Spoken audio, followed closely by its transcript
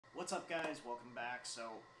What's up, guys? Welcome back. So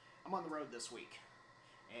I'm on the road this week,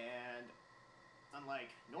 and unlike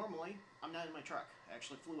normally, I'm not in my truck. I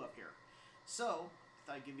actually flew up here. So I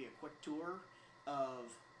thought I'd give you a quick tour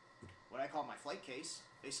of what I call my flight case,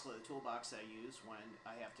 basically the toolbox I use when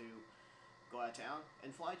I have to go out of town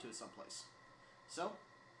and fly to someplace. So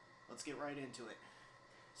let's get right into it.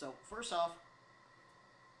 So first off,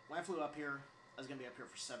 when I flew up here, I was going to be up here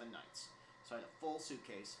for 7 nights. So I had a full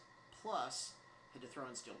suitcase, plus had to throw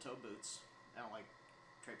in steel-toe boots. I don't like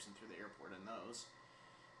traipsing through the airport in those.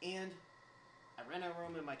 And I ran out of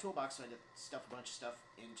room in my toolbox, so I had to stuff a bunch of stuff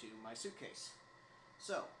into my suitcase.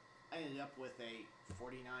 So I ended up with a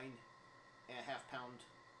 49.5-pound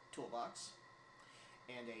toolbox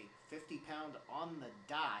and a 50-pound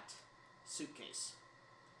on-the-dot suitcase.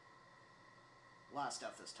 A lot of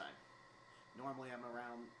stuff this time. Normally I'm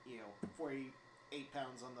around, 48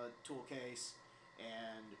 pounds on the tool case,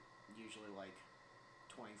 and usually like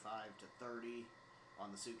 25 to 30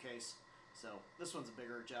 on the suitcase. So this one's a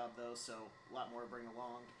bigger job though, so a lot more to bring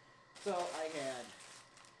along. So I had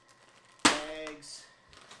bags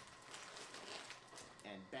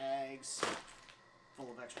and bags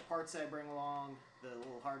full of extra parts that I bring along, the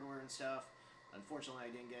little hardware and stuff. Unfortunately, I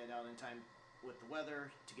didn't get it out in time with the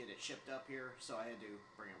weather to get it shipped up here, so I had to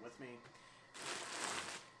bring it with me.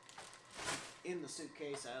 In the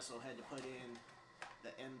suitcase, I also had to put in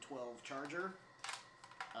the M12 charger,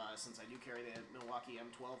 since I do carry the Milwaukee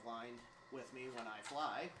M12 line with me when I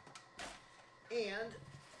fly. And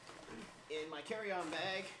in my carry-on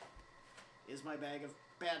bag is my bag of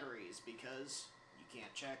batteries, because you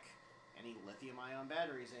can't check any lithium-ion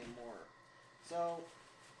batteries anymore. So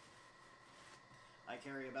I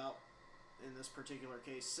carry about, in this particular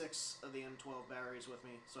case, 6 of the M12 batteries with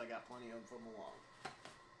me, so I got plenty of them along.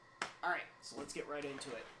 Alright, so let's get right into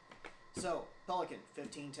it. So, Pelican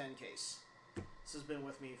 1510 case. This has been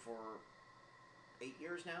with me for 8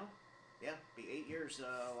 years now. Yeah, be 8 years,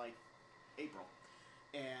 like April.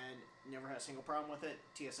 And never had a single problem with it.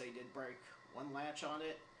 TSA did break one latch on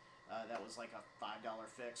it. That was like a $5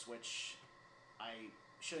 fix, which I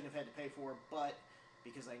shouldn't have had to pay for, but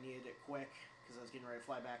because I needed it quick, because I was getting ready to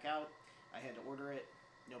fly back out, I had to order it.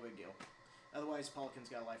 No big deal. Otherwise, Pelican's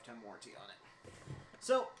got a lifetime warranty on it.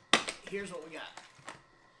 So, here's what we got.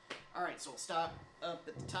 Alright, so we'll stop up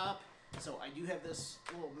at the top. So I do have this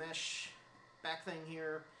little mesh back thing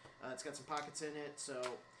here. It's got some pockets in it, so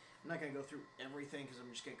I'm not going to go through everything because I'm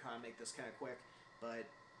just going to kind of make this kind of quick. But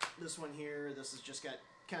this one here, this has just got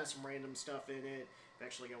kind of some random stuff in it. I've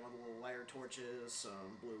actually got one of the little lighter torches,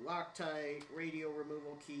 some blue Loctite, radio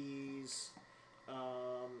removal keys,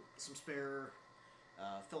 some spare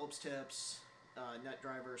Phillips tips, nut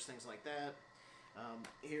drivers, things like that.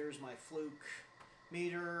 Here's my Fluke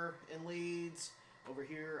meter and leads. Over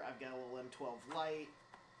here I've got a little M12 light,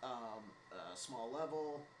 a small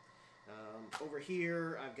level. Over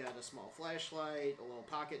here I've got a small flashlight, a little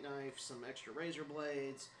pocket knife, some extra razor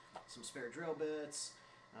blades, some spare drill bits.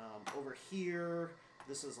 Over here,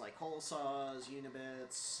 this is like hole saws,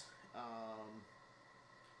 unibits,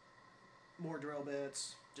 more drill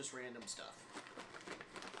bits, just random stuff.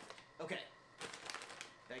 Okay,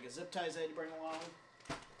 bag of zip ties I had to bring along.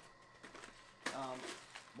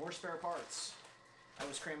 More spare parts. I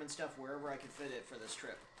was cramming stuff wherever I could fit it for this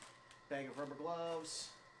trip. Bag of rubber gloves.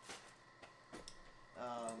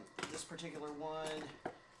 This particular one,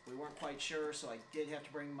 we weren't quite sure, so I did have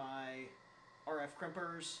to bring my RF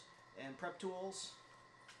crimpers and prep tools.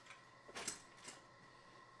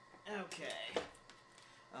 Okay.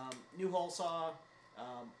 New hole saw.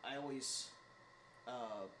 I always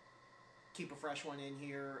keep a fresh one in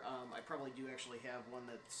here. I probably do actually have one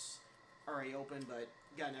that's already open, but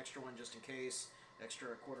got an extra one just in case.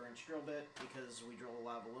 Extra 1/4-inch drill bit, because we drill a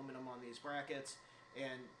lot of aluminum on these brackets,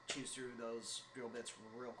 and chews through those drill bits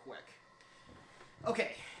real quick.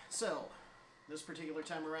 Okay, so this particular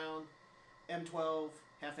time around, M12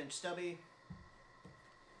 1/2-inch stubby,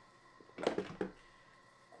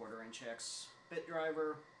 1/4-inch X bit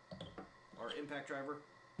driver, or impact driver,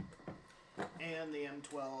 and the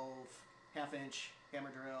M12 1/2-inch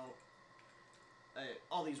hammer drill.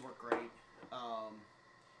 All these work great.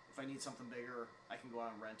 If I need something bigger, I can go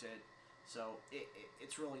out and rent it. So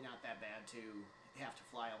it's really not that bad to have to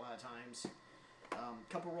fly a lot of times.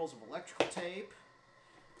 Couple rolls of electrical tape.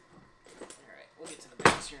 Alright, we'll get to the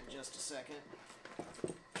base here in just a second.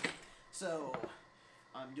 So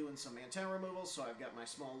I'm doing some antenna removal, so I've got my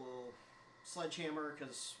small little sledgehammer,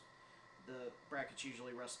 because the brackets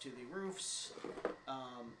usually rust to the roofs.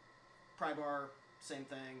 Pry bar, same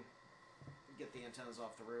thing. Get the antennas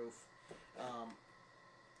off the roof.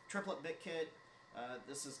 Triplet bit kit.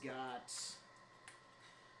 This has got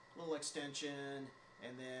little extension,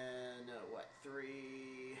 and then what, 3, 2, 4,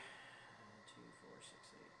 6,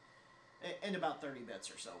 8, and about 30 bits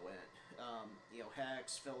or so went. You know,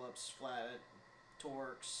 hex, Phillips, flat,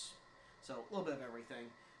 Torx, so a little bit of everything.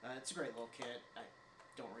 It's a great little kit. I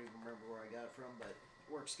don't even remember where I got it from, but it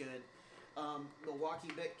works good.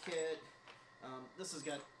 Milwaukee bit kit. This has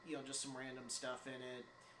got, you know, just some random stuff in it.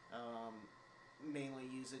 Mainly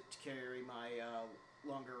use it to carry my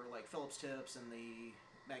longer, like, Phillips tips and the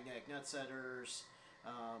magnetic nut setters.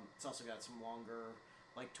 It's also got some longer,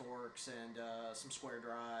 like, Torx and some square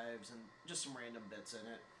drives and just some random bits in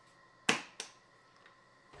it.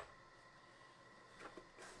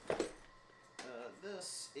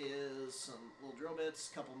 This is some little drill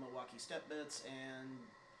bits, a couple Milwaukee step bits, and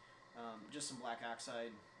just some black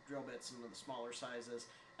oxide drill bits, some of the smaller sizes.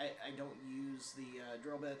 I don't use the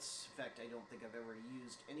drill bits. In fact, I don't think I've ever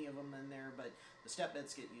used any of them in there, but the step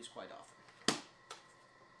bits get used quite often.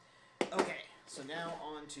 Okay, so now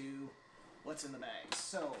on to what's in the bags.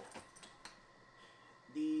 So,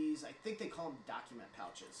 these, I think they call them document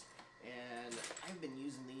pouches, and I've been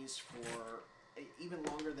using these for even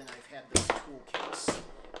longer than I've had this tool case,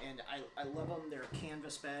 and I love them. They're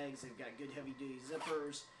canvas bags. They've got good heavy-duty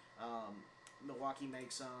zippers. Milwaukee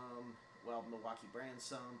makes some. Well, Milwaukee brands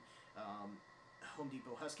some. Home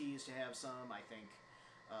Depot Husky used to have some. I think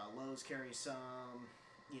Lowe's carries some.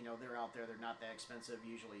 You know, they're out there. They're not that expensive.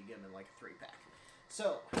 Usually you get them in like a 3-pack.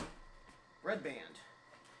 So, red band.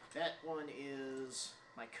 That one is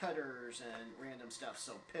my cutters and random stuff.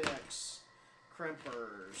 So, picks,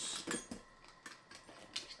 crimpers,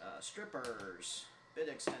 strippers, bit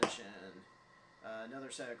extension,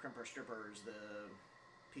 another set of crimper strippers, the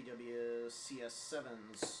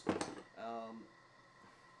PWCS7s,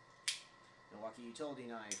 Milwaukee utility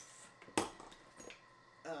knife,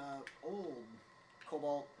 old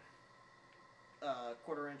Cobalt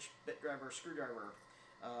 1/4-inch bit driver screwdriver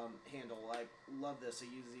handle. I love this. I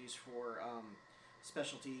use these for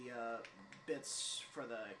specialty bits for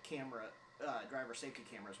the camera, driver safety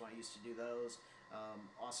cameras when I used to do those.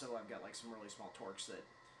 Also, I've got like some really small Torx that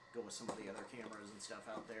go with some of the other cameras and stuff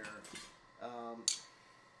out there.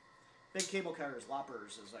 Big cable cutters,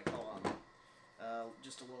 loppers as I call them.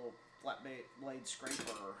 Just a little flat blade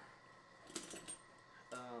scraper.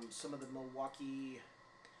 Some of the Milwaukee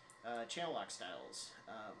channel lock styles.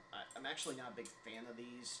 I'm actually not a big fan of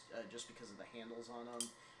these just because of the handles on them.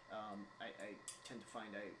 I tend to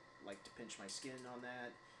find I like to pinch my skin on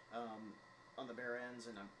that. On the bare ends,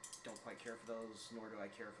 and I don't quite care for those, nor do I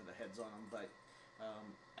care for the heads on them, but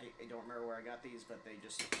I don't remember where I got these, but they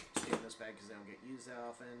just stay in this bag because they don't get used that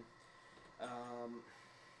often.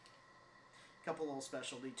 Couple little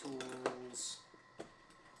specialty tools,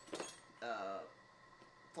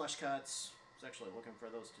 flush cuts. I was actually looking for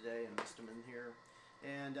those today and missed them in here.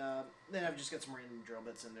 And then I've just got some random drill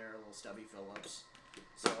bits in there, little stubby Phillips.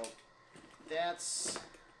 So that's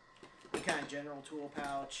the kind of general tool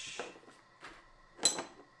pouch.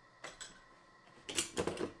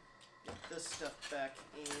 Get this stuff back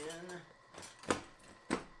in.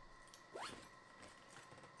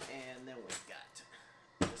 And then we've got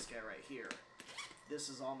this guy right here. This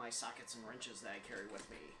is all my sockets and wrenches that I carry with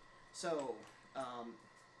me. So,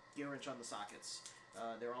 gear wrench on the sockets.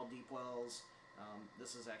 They're all deep wells.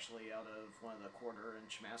 This is actually out of one of the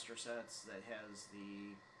 1/4-inch master sets that has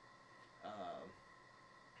the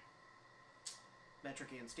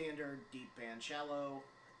metric and standard, deep and shallow.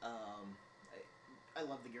 I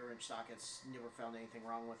love the gear wrench sockets. Never found anything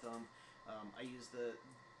wrong with them. I use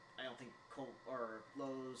I don't think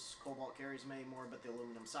Lowe's Cobalt carries them anymore, but the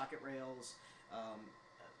aluminum socket rails,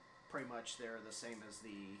 pretty much they're the same as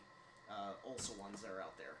the Olsa ones that are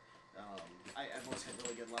out there. I've always had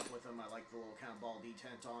really good luck with them. I like the little kind of ball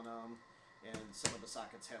detent on them, and some of the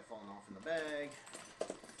sockets have fallen off in the bag.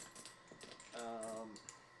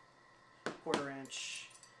 1/4-inch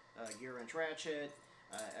gear wrench ratchet.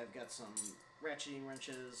 I've got some ratcheting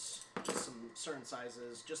wrenches, just some certain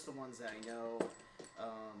sizes, just the ones that I know.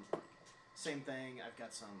 Same thing, I've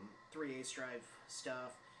got some 3/8 drive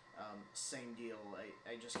stuff. Same deal,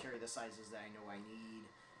 I just carry the sizes that I know I need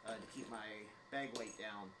to keep my bag weight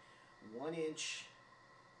down. 1-inch,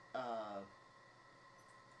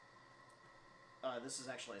 this is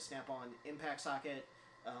actually a snap-on impact socket,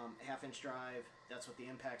 1/2-inch drive, that's what the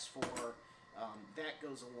impact's for. That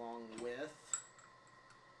goes along with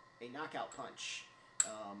a knockout punch.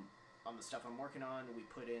 On the stuff I'm working on, we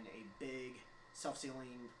put in a big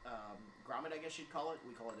self-sealing grommet, I guess you'd call it.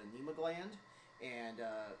 We call it a Nema gland, and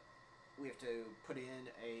we have to put in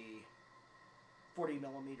a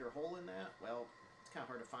 40mm hole in that. Well, it's kind of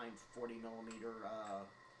hard to find 40mm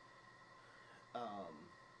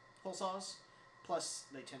pull saws. Plus,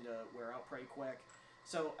 they tend to wear out pretty quick.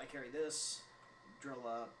 So I carry this, drill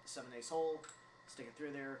a 7/8 hole, stick it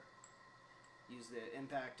through there, use the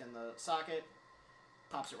impact in the socket,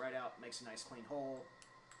 pops it right out, makes a nice clean hole.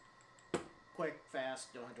 Quick,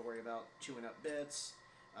 fast, don't have to worry about chewing up bits.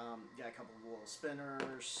 Got a couple of little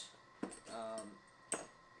spinners,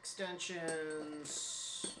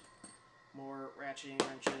 extensions, more ratcheting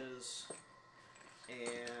wrenches,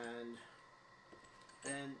 and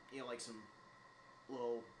then, you know, like some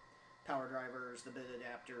little power drivers, the bit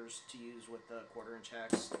adapters to use with the 1/4"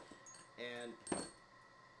 hex, and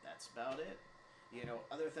that's about it. You know,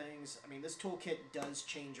 other things, I mean, this toolkit does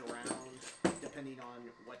change around depending on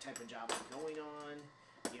what type of job I'm going on,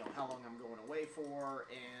 you know, how long I'm going away for,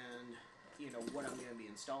 and, you know, what I'm going to be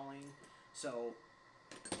installing. So,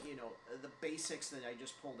 you know, the basics that I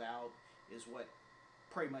just pulled out is what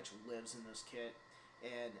pretty much lives in this kit.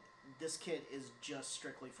 And this kit is just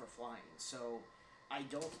strictly for flying. So I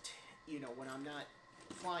don't, you know, when I'm not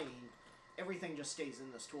flying, everything just stays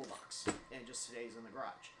in this toolbox and it just stays in the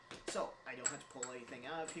garage. So I don't have to pull anything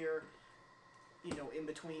out of here, you know, in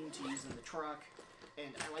between to use in the truck,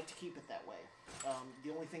 and I like to keep it that way.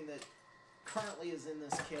 The only thing that currently is in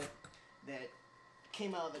this kit that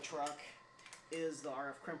came out of the truck is the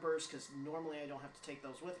RF crimpers, because normally I don't have to take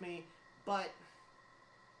those with me, but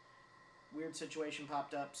weird situation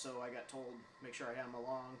popped up, so I got told make sure I have them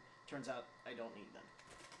along. Turns out I don't need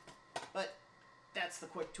them. But that's the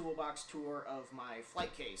quick toolbox tour of my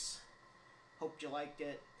flight case. Hope you liked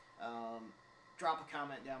it. Drop a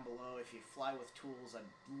comment down below if you fly with tools.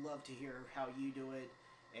 I'd love to hear how you do it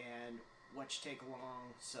and what you take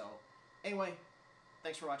along. So anyway,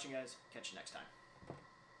 thanks for watching, guys. Catch you next time.